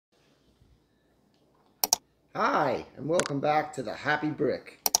Hi, and welcome back to the Happy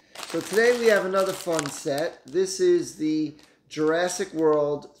Brick. So today we have another fun set. This is the Jurassic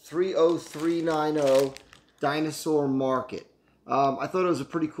World 30390 Dinosaur Market. I thought it was a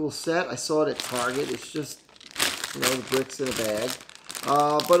pretty cool set. I saw it at Target. It's just, the bricks in a bag.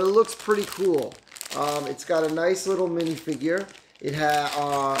 But it looks pretty cool. It's got a nice little minifigure. It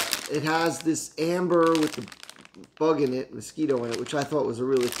has this amber with the bug in it, mosquito in it, which I thought was a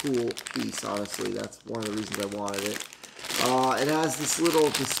really cool piece, honestly. That's one of the reasons I wanted it. It has this little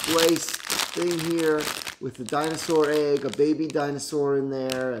display thing here with the dinosaur egg, a baby dinosaur in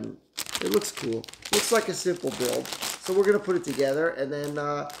there, and it looks cool. Looks like a simple build. So we're going to put it together, and then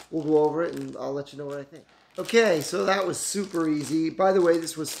we'll go over it, and I'll let you know what I think. Okay, so that was super easy. By the way,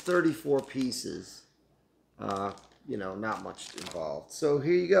 this was 34 pieces. Not much involved. So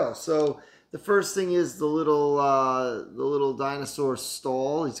here you go. So the first thing is the little dinosaur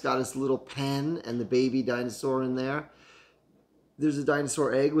stall. He's got his little pen and the baby dinosaur in there. There's a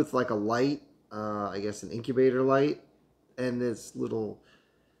dinosaur egg with like a light, I guess an incubator light, and this little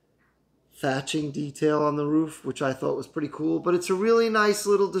thatching detail on the roof, which I thought was pretty cool. But it's a really nice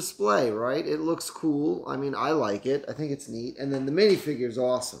little display, right? It looks cool. I mean, I like it. I think it's neat. And then the minifigure's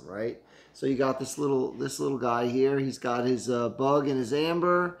awesome, right? So you got this little guy here. He's got his bug and his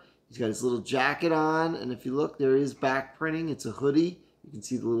amber. He's got his little jacket on, and if you look, there is back printing. It's a hoodie. You can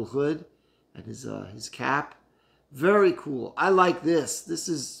see the little hood and his cap. Very cool. I like this. This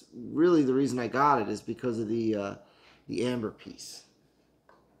is really the reason I got it, is because of the amber piece.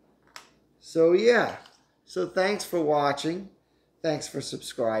 So yeah. So thanks for watching. Thanks for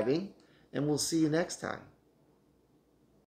subscribing, and we'll see you next time.